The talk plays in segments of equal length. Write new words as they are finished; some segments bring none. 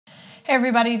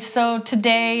Everybody, so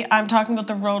today I'm talking about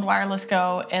the Rode Wireless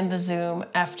Go and the Zoom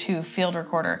F2 field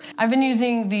recorder. I've been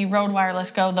using the Rode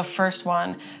Wireless Go, the first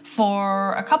one,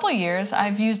 for a couple of years.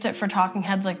 I've used it for talking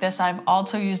heads like this. I've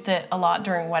also used it a lot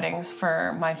during weddings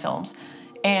for my films.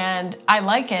 And I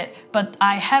like it, but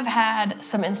I have had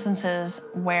some instances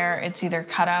where it's either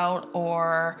cut out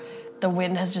or the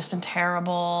wind has just been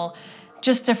terrible,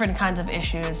 just different kinds of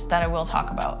issues that I will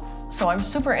talk about. So I'm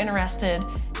super interested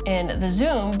in the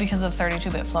Zoom because of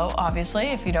 32-bit flow, obviously,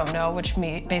 if you don't know, which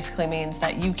basically means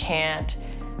that you can't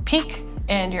peak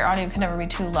and your audio can never be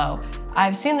too low.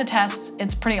 I've seen the tests,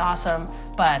 it's pretty awesome,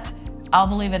 but I'll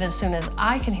believe it as soon as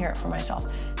I can hear it for myself.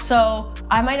 So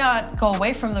I might not go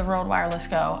away from the Rode Wireless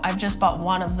Go. I've just bought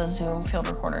one of the Zoom field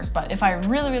recorders, but if I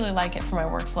really like it for my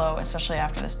workflow, especially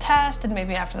after this test and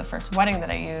maybe after the first wedding that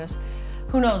I use,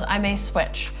 who knows, I may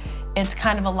switch. It's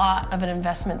kind of a lot of an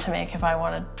investment to make if I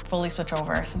want to fully switch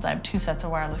over since I have two sets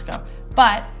of Wireless Go,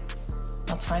 but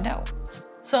let's find out.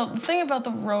 So the thing about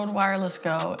the Rode Wireless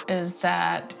Go is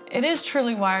that it is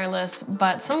truly wireless,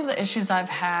 but some of the issues I've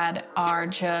had are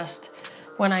just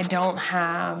when I don't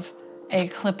have a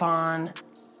clip-on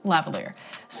lavalier.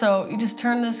 So you just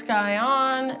turn this guy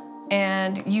on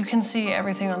and you can see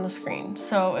everything on the screen.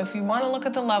 So if you want to look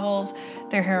at the levels,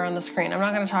 they're here on the screen. I'm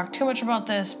not going to talk too much about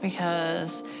this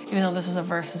because even though this is a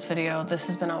Versus video, this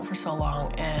has been out for so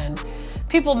long and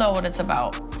people know what it's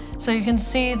about. So you can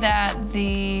see that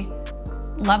the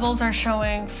levels are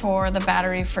showing for the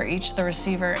battery for each, the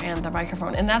receiver and the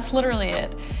microphone, and that's literally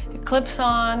it. It clips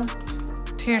on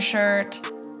to your shirt.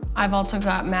 I've also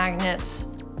got magnets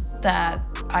that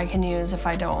I can use if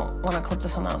I don't want to clip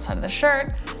this on the outside of the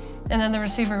shirt. And then the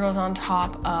receiver goes on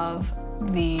top of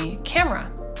the camera,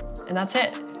 and that's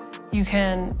it. You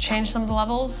can change some of the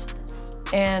levels,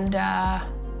 and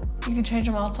you can change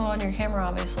them also on your camera,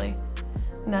 obviously.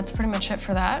 And that's pretty much it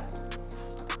for that.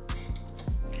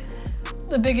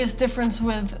 The biggest difference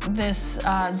with this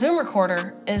Zoom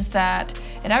recorder is that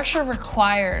it actually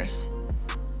requires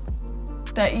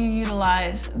that you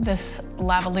utilize this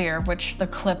lavalier, which the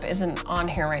clip isn't on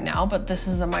here right now, but this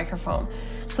is the microphone.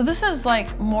 So this is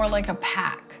like more like a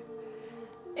pack.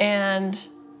 And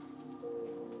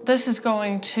this is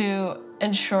going to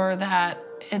ensure that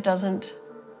it doesn't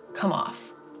come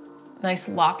off. Nice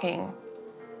locking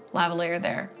lavalier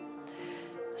there.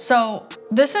 So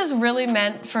this is really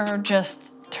meant for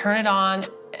just turn it on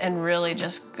and really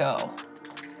just go.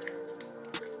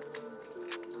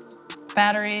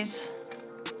 Batteries.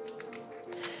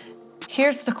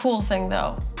 Here's the cool thing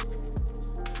though.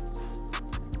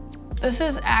 This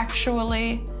is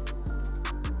actually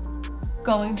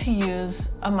going to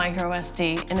use a micro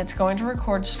SD and it's going to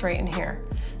record straight in here.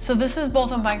 So this is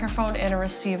both a microphone and a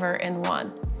receiver in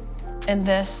one. And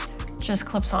this just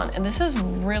clips on. And this is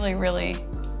really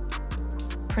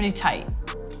pretty tight.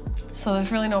 So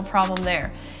there's really no problem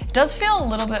there. It does feel a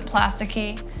little bit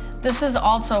plasticky. This is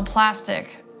also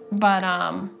plastic, but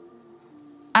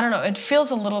I don't know, it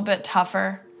feels a little bit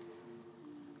tougher.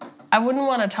 I wouldn't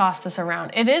want to toss this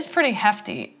around. It is pretty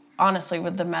hefty, honestly,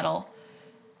 with the metal.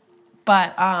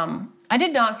 But I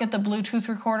did not get the Bluetooth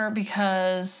recorder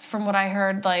because from what I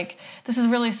heard, like, this is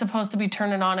really supposed to be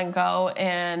turn it on and go,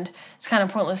 and it's kind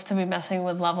of pointless to be messing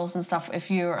with levels and stuff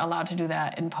if you're allowed to do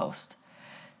that in post.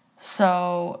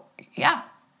 So, yeah.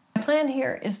 My plan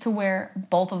here is to wear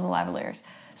both of the lavaliers.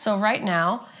 So right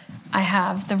now, I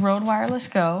have the Rode Wireless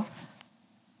Go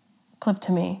clipped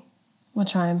to me,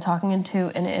 which I am talking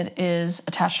into, and it is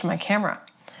attached to my camera.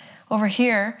 Over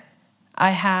here,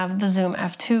 I have the Zoom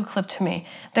F2 clipped to me.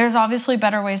 There's obviously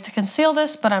better ways to conceal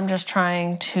this, but I'm just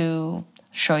trying to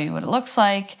show you what it looks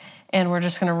like, and we're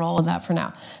just gonna roll with that for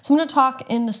now. So I'm gonna talk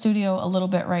in the studio a little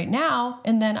bit right now,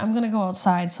 and then I'm gonna go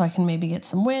outside so I can maybe get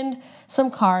some wind, some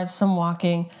cars, some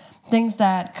walking, things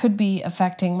that could be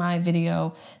affecting my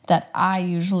video that I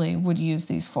usually would use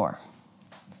these for.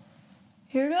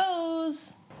 Here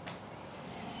goes.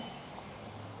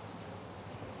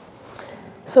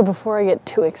 So before I get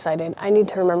too excited, I need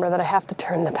to remember that I have to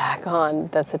turn the back on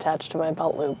that's attached to my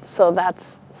belt loop. So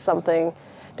that's something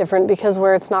different because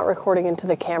where it's not recording into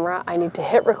the camera, I need to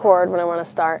hit record when I want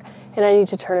to start, and I need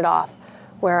to turn it off,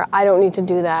 where I don't need to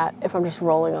do that if I'm just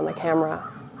rolling on the camera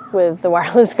with the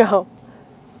Wireless Go.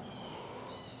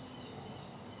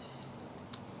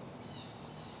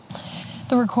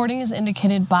 The recording is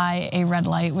indicated by a red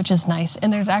light, which is nice.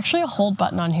 And there's actually a hold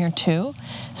button on here too,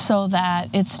 so that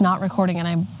it's not recording. And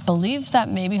I believe that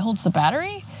maybe holds the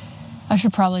battery. I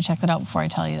should probably check that out before I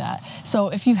tell you that. So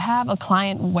if you have a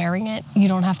client wearing it, you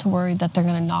don't have to worry that they're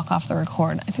gonna knock off the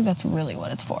record. I think that's really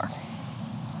what it's for.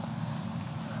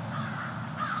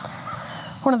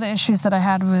 One of the issues that I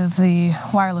had with the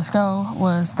Wireless Go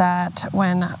was that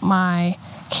when my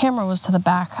camera was to the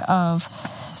back of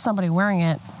somebody wearing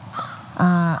it,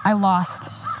 I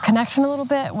lost connection a little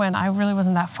bit when I really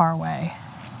wasn't that far away.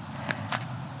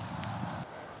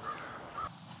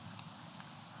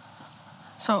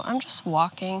 So I'm just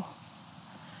walking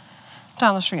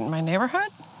down the street in my neighborhood.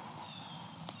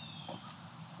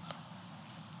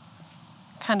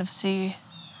 Kind of see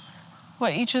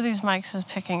what each of these mics is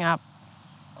picking up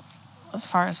as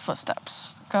far as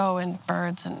footsteps go and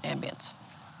birds and ambience.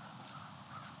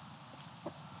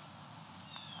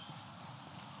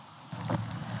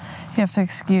 You have to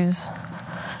excuse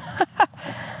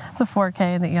the 4K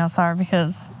and the EOS R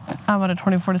because I'm at a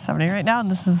 24-70 right now,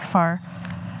 and this is as far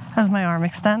as my arm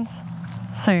extends.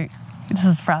 So this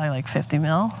is probably like 50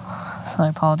 mil, so I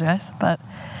apologize, but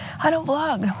I don't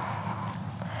vlog.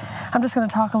 I'm just going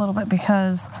to talk a little bit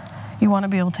because you want to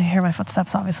be able to hear my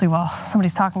footsteps, obviously, while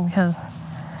somebody's talking, because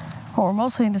what we're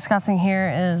mostly discussing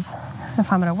here is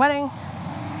if I'm at a wedding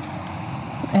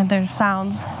and there's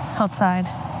sounds outside,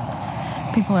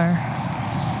 people are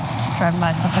driving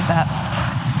by, stuff like that.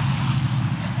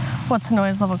 What's the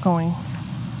noise level going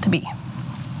to be?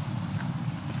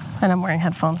 And I'm wearing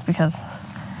headphones because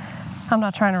I'm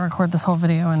not trying to record this whole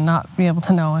video and not be able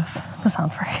to know if the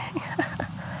sound's working.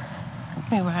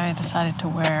 Anyway, I decided to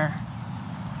wear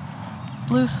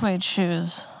blue suede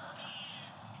shoes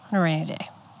on a rainy day.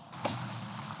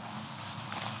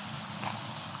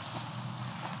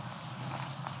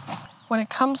 When it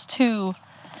comes to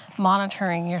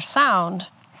monitoring your sound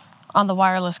on the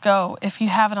Wireless Go, if you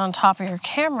have it on top of your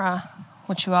camera,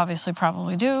 which you obviously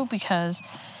probably do because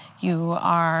you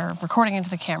are recording into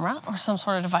the camera or some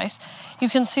sort of device, you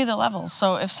can see the levels.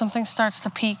 So if something starts to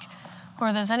peak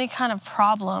or there's any kind of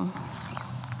problem,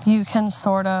 you can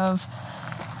sort of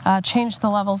change the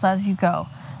levels as you go.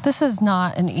 This is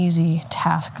not an easy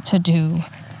task to do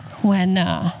when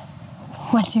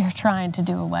you're trying to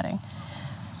do a wedding.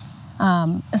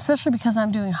 Especially because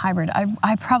I'm doing hybrid.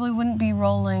 I probably wouldn't be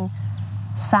rolling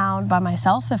sound by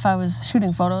myself if I was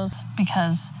shooting photos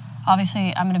because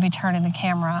obviously I'm going to be turning the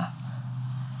camera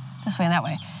this way and that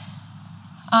way.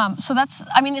 So that's,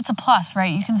 I mean, it's a plus, right?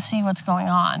 You can see what's going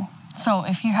on. So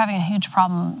if you're having a huge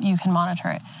problem, you can monitor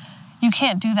it. You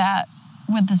can't do that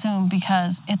with the Zoom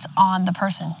because it's on the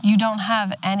person. You don't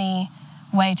have any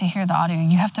way to hear the audio.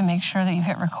 You have to make sure that you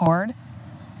hit record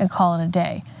and call it a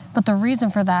day. But the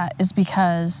reason for that is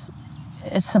because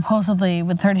it's supposedly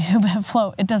with 32-bit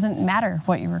float, it doesn't matter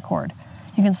what you record.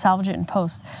 You can salvage it in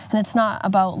post. And it's not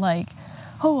about like,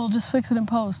 oh, we'll just fix it in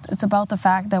post. It's about the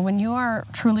fact that when you are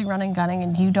truly running, gunning,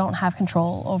 and you don't have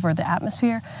control over the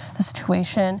atmosphere, the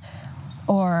situation,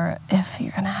 or if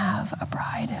you're gonna have a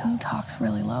bride who talks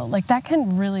really low, like that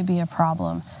can really be a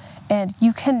problem. And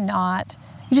you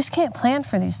just can't plan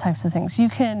for these types of things. You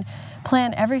can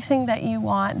plan everything that you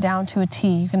want down to a T.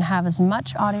 You can have as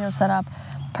much audio set up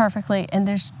perfectly, and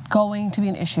there's going to be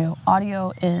an issue.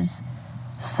 Audio is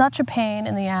such a pain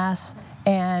in the ass,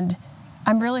 and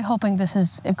I'm really hoping this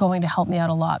is going to help me out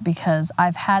a lot because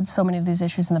I've had so many of these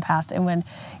issues in the past, and when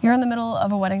you're in the middle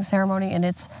of a wedding ceremony and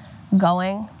it's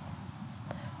going,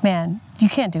 man, you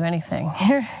can't do anything.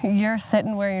 You're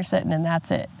sitting where you're sitting, and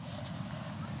that's it.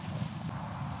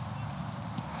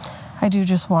 I do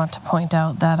just want to point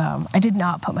out that I did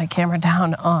not put my camera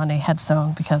down on a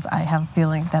headstone because I have a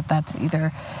feeling that that's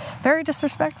either very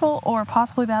disrespectful or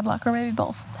possibly bad luck or maybe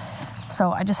both.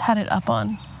 So I just had it up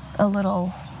on a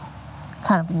little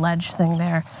kind of ledge thing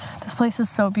there. This place is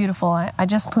so beautiful. I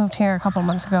just moved here a couple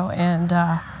months ago, and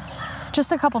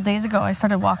just a couple days ago I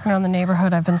started walking around the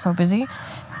neighborhood. I've been so busy,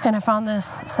 and I found this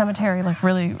cemetery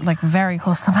really very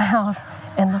close to my house,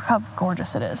 and look how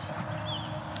gorgeous it is.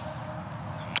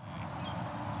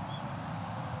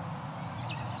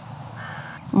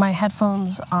 My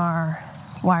headphones are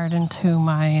wired into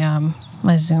my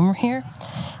my Zoom here.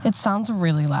 It sounds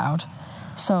really loud,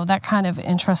 so that kind of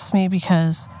interests me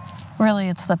because really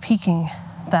it's the peaking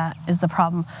that is the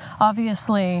problem.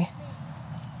 Obviously,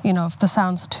 you know, if the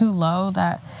sound's too low,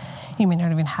 that you may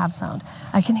not even have sound.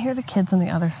 I can hear the kids on the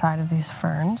other side of these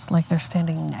ferns like they're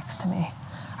standing next to me.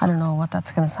 I don't know what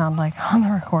that's going to sound like on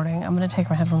the recording. I'm going to take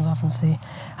my headphones off and see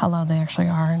how loud they actually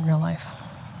are in real life.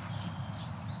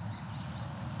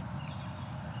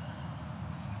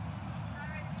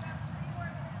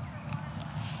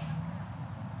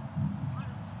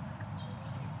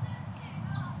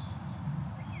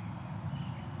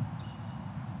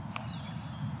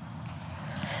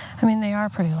 I mean, they are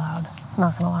pretty loud, I'm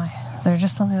not gonna lie. They're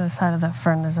just on the other side of that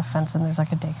fern. There's a fence and there's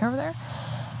like a daycare over there.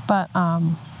 But,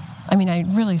 I mean, it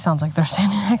really sounds like they're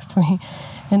standing next to me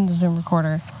in the Zoom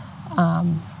recorder.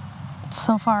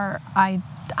 So far, I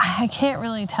can't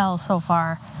really tell so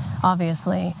far,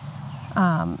 obviously,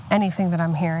 anything that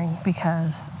I'm hearing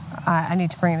because I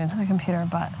need to bring it into the computer,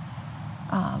 but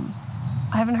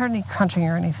I haven't heard any crunching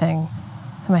or anything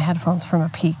in my headphones from a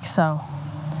peak, so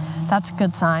that's a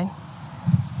good sign.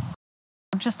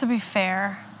 Just to be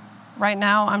fair, right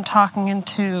now I'm talking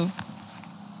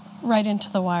right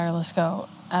into the Wireless Go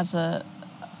as a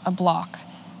block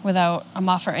without a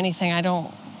muff or anything. I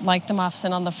don't like the muffs,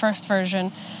 and on the first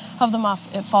version of the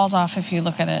muff, it falls off if you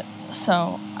look at it.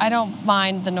 So I don't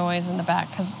mind the noise in the back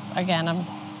because, again, I'm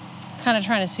kind of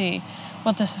trying to see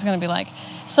what this is going to be like.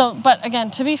 So, but again,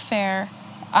 to be fair,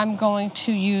 I'm going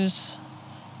to use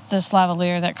this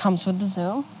lavalier that comes with the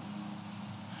Zoom,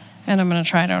 and I'm going to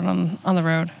try it out on the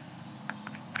road.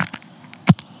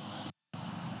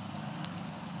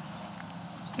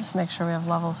 Just make sure we have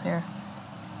levels here.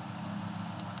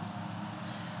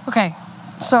 Okay,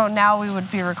 so now we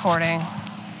would be recording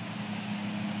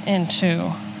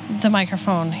into the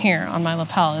microphone here on my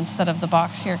lapel instead of the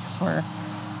box here because we're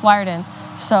wired in.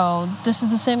 So this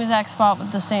is the same exact spot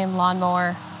with the same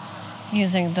lawnmower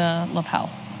using the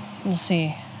lapel. We'll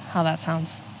see how that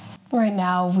sounds. Right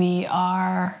now we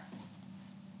are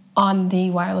on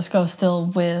the Wireless Go still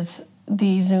with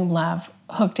the Zoom Lav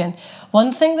hooked in.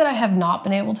 One thing that I have not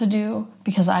been able to do,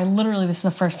 because this is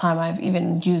the first time I've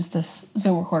even used this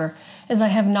Zoom recorder, is I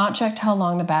have not checked how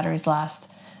long the batteries last.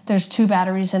 There's 2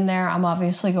 batteries in there. I'm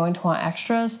obviously going to want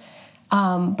extras,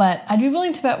 but I'd be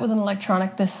willing to bet with an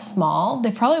electronic this small,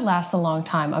 they probably last a long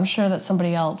time. I'm sure that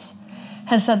somebody else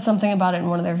has said something about it in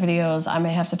one of their videos. I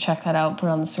may have to check that out, put it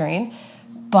on the screen.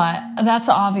 But that's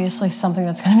obviously something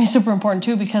that's going to be super important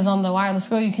too, because on the Wireless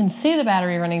Go, you can see the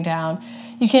battery running down.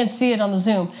 You can't see it on the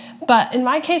Zoom. But in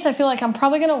my case, I feel like I'm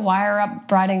probably going to wire up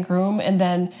bride and groom, and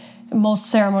then most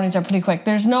ceremonies are pretty quick.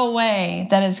 There's no way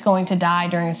that it's going to die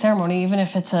during a ceremony, even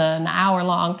if it's an hour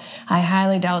long. I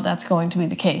highly doubt that's going to be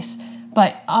the case.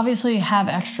 But obviously have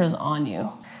extras on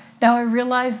you. Now, I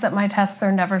realize that my tests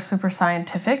are never super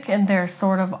scientific, and they're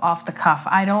sort of off the cuff.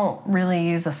 I don't really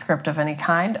use a script of any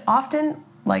kind often,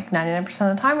 like 99%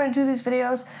 of the time when I do these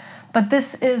videos, but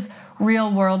this is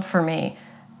real world for me.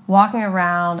 Walking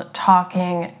around,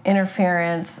 talking,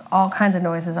 interference, all kinds of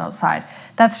noises outside.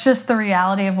 That's just the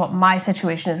reality of what my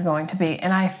situation is going to be.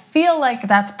 And I feel like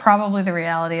that's probably the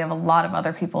reality of a lot of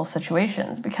other people's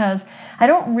situations, because I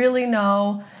don't really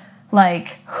know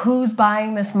who's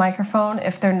buying this microphone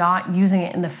if they're not using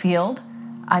it in the field.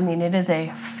 I mean, it is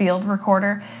a field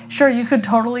recorder. Sure, you could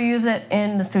totally use it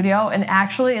in the studio, and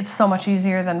actually it's so much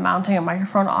easier than mounting a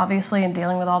microphone, obviously, and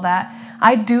dealing with all that.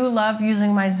 I do love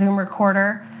using my Zoom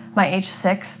recorder, my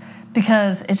H6,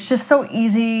 because it's just so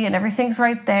easy and everything's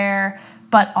right there.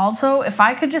 But also, if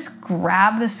I could just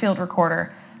grab this field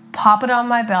recorder, pop it on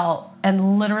my belt,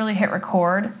 and literally hit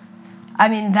record, I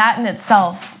mean, that in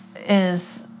itself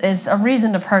is a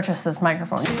reason to purchase this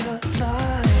microphone.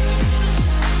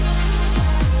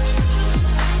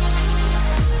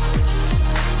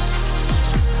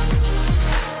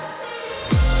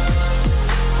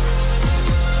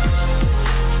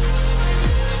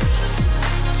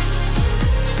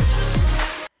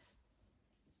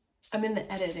 I'm in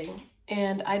the editing,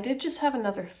 and I did just have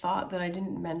another thought that I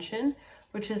didn't mention,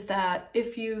 which is that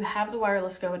if you have the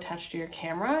Wireless Go attached to your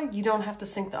camera, you don't have to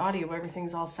sync the audio.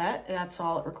 Everything's all set. That's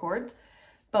all it records.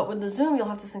 But with the Zoom, you'll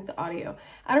have to sync the audio.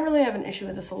 I don't really have an issue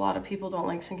with this. A lot of people don't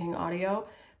like syncing audio,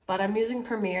 but I'm using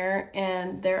Premiere,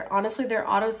 and honestly, their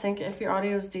auto sync, if your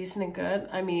audio is decent and good,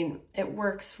 I mean, it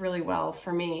works really well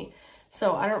for me.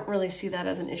 So I don't really see that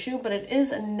as an issue, but it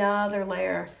is another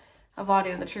layer of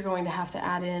audio that you're going to have to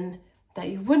add in that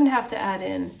you wouldn't have to add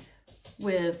in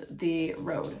with the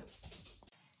Rode.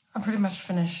 I'm pretty much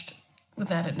finished with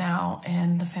the edit now,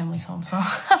 and the family's home, so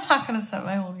I'm not going to set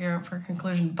my whole gear up for a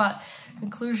conclusion. But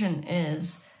conclusion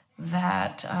is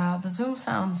that the Zoom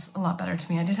sounds a lot better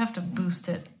to me. I did have to boost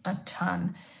it a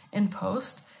ton in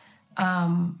post.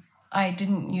 I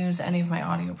didn't use any of my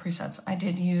audio presets. I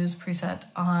did use preset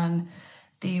on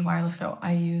the Wireless Go.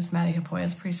 I use Matty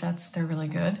Hapoya's presets. They're really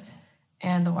good.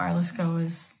 And the Wireless Go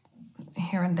is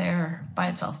here and there by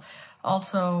itself.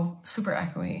 Also super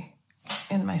echoey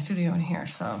in my studio in here,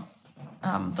 so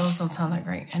those don't sound that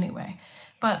great anyway.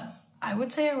 But I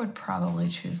would say I would probably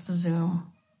choose the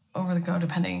Zoom over the Go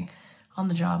depending on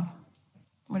the job.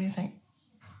 What do you think?